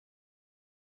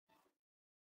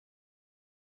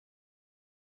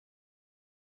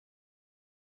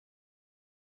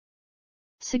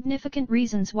Significant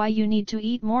reasons why you need to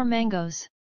eat more mangoes.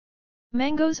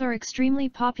 Mangoes are extremely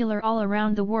popular all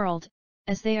around the world,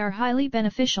 as they are highly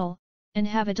beneficial, and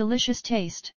have a delicious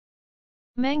taste.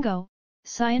 Mango,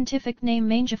 scientific name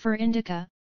Mangifera indica,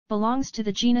 belongs to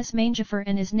the genus Mangifera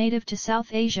and is native to South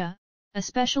Asia,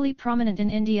 especially prominent in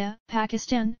India,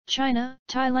 Pakistan, China,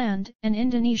 Thailand, and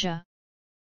Indonesia.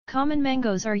 Common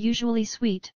mangoes are usually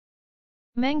sweet.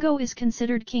 Mango is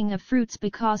considered king of fruits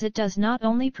because it does not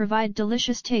only provide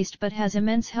delicious taste but has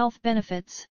immense health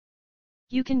benefits.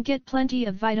 You can get plenty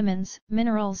of vitamins,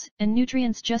 minerals, and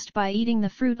nutrients just by eating the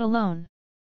fruit alone.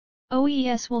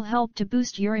 OES will help to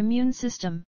boost your immune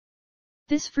system.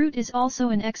 This fruit is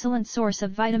also an excellent source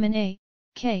of vitamin A,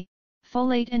 K,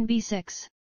 folate and B6.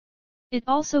 It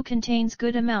also contains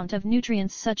good amount of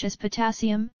nutrients such as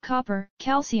potassium, copper,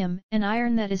 calcium, and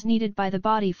iron that is needed by the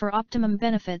body for optimum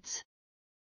benefits.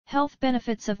 Health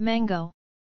benefits of mango.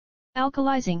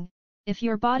 Alkalizing. If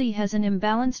your body has an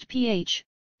imbalanced pH,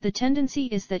 the tendency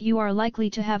is that you are likely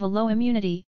to have a low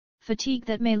immunity, fatigue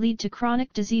that may lead to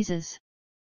chronic diseases.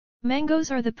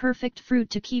 Mangoes are the perfect fruit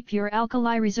to keep your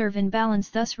alkali reserve in balance,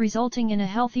 thus resulting in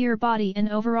a healthier body and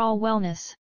overall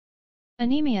wellness.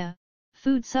 Anemia.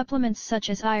 Food supplements such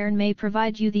as iron may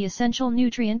provide you the essential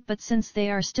nutrient, but since they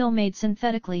are still made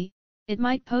synthetically, it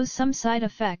might pose some side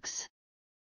effects.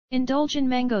 Indulge in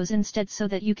mangoes instead so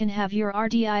that you can have your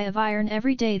RDI of iron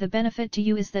every day. The benefit to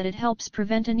you is that it helps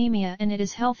prevent anemia and it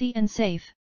is healthy and safe.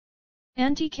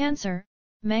 Anti-cancer.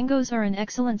 Mangoes are an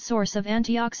excellent source of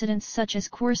antioxidants such as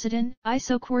quercetin,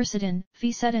 isoquercetin,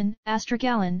 fisetin,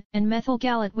 astragalin, and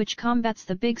methylgalate, which combats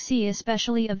the big C,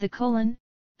 especially of the colon,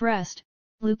 breast,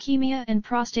 leukemia and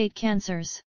prostate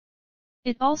cancers.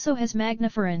 It also has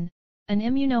magniferin, an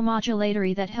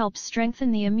immunomodulatory that helps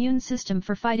strengthen the immune system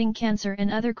for fighting cancer and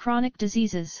other chronic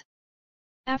diseases.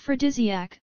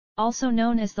 Aphrodisiac, also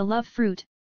known as the love fruit,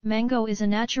 mango is a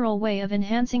natural way of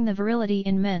enhancing the virility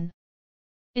in men.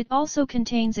 It also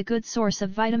contains a good source of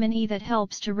vitamin E that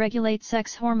helps to regulate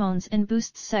sex hormones and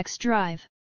boosts sex drive.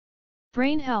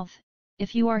 Brain health.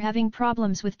 If you are having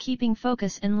problems with keeping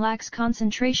focus and lacks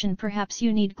concentration, perhaps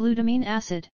you need glutamine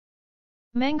acid.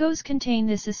 Mangoes contain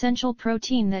this essential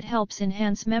protein that helps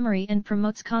enhance memory and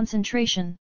promotes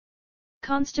concentration.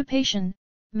 Constipation.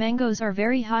 Mangoes are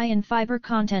very high in fiber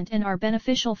content and are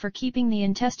beneficial for keeping the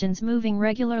intestines moving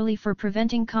regularly for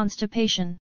preventing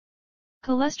constipation.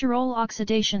 Cholesterol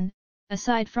oxidation.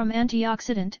 Aside from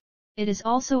antioxidant, it is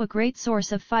also a great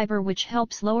source of fiber which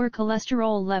helps lower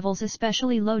cholesterol levels,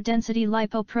 especially low-density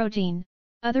lipoprotein,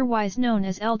 otherwise known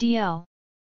as LDL.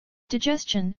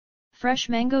 Digestion. Fresh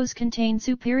mangoes contain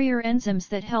superior enzymes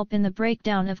that help in the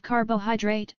breakdown of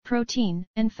carbohydrate, protein,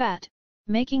 and fat,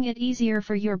 making it easier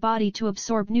for your body to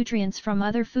absorb nutrients from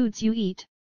other foods you eat.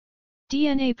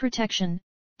 DNA protection.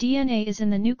 DNA is in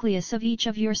the nucleus of each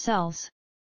of your cells.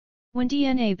 When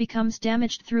DNA becomes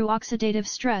damaged through oxidative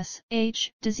stress,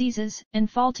 age, diseases,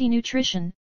 and faulty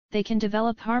nutrition, they can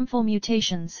develop harmful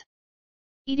mutations.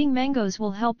 Eating mangoes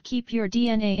will help keep your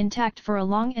DNA intact for a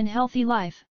long and healthy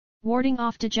life, warding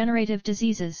off degenerative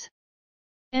diseases.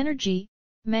 Energy.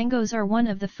 Mangoes are one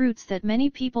of the fruits that many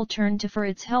people turn to for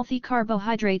its healthy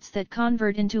carbohydrates that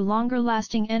convert into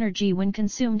longer-lasting energy when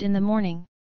consumed in the morning.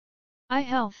 Eye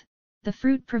health. The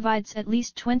fruit provides at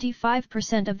least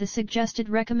 25% of the suggested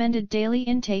recommended daily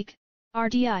intake,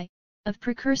 RDI, of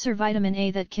precursor vitamin A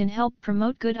that can help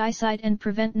promote good eyesight and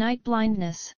prevent night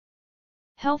blindness.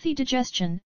 Healthy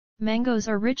digestion. Mangoes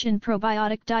are rich in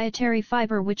probiotic dietary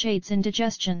fiber which aids in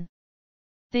digestion.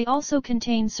 They also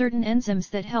contain certain enzymes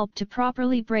that help to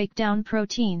properly break down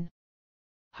protein.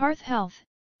 Heart health.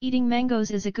 Eating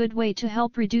mangoes is a good way to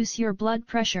help reduce your blood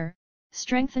pressure,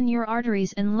 strengthen your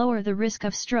arteries and lower the risk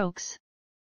of strokes.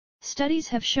 Studies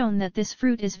have shown that this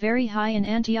fruit is very high in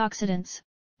antioxidants,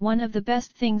 one of the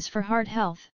best things for heart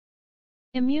health.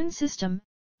 Immune system.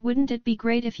 Wouldn't it be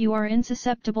great if you are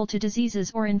insusceptible to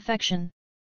diseases or infection?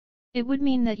 It would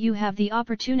mean that you have the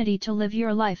opportunity to live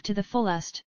your life to the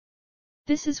fullest.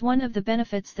 This is one of the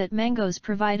benefits that mangoes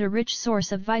provide, a rich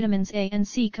source of vitamins A and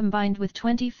C combined with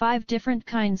 25 different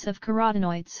kinds of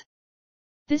carotenoids.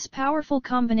 This powerful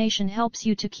combination helps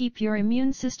you to keep your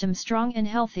immune system strong and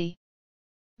healthy.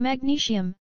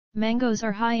 Magnesium. Mangoes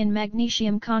are high in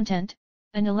magnesium content,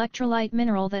 an electrolyte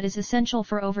mineral that is essential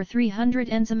for over 300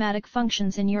 enzymatic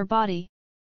functions in your body.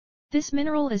 This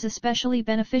mineral is especially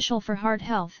beneficial for heart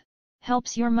health,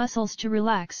 helps your muscles to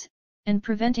relax, and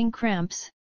preventing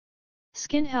cramps.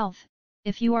 Skin health.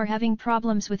 If you are having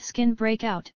problems with skin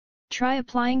breakout, try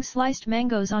applying sliced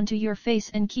mangoes onto your face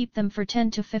and keep them for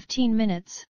 10 to 15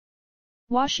 minutes.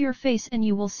 Wash your face and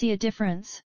you will see a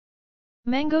difference.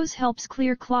 Mangoes helps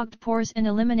clear clogged pores and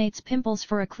eliminates pimples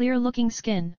for a clear-looking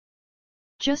skin.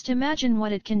 Just imagine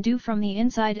what it can do from the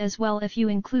inside as well if you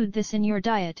include this in your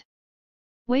diet.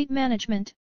 Weight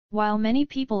management. While many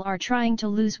people are trying to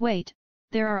lose weight,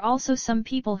 there are also some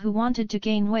people who wanted to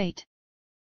gain weight.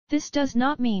 This does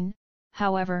not mean,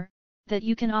 however, that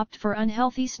you can opt for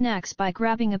unhealthy snacks by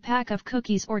grabbing a pack of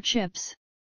cookies or chips.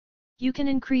 You can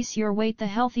increase your weight the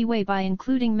healthy way by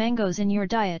including mangoes in your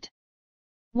diet.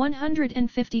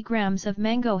 150 grams of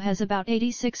mango has about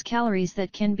 86 calories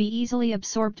that can be easily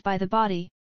absorbed by the body.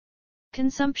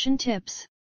 Consumption tips.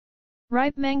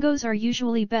 Ripe mangoes are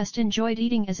usually best enjoyed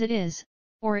eating as it is,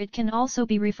 or it can also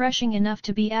be refreshing enough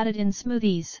to be added in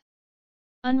smoothies.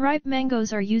 Unripe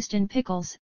mangoes are used in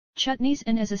pickles, chutneys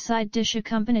and as a side dish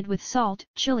accompanied with salt,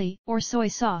 chili, or soy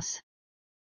sauce.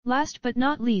 Last but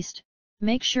not least,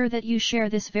 make sure that you share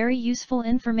this very useful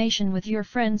information with your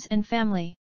friends and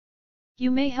family. You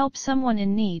may help someone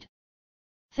in need.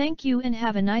 Thank you and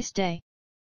have a nice day.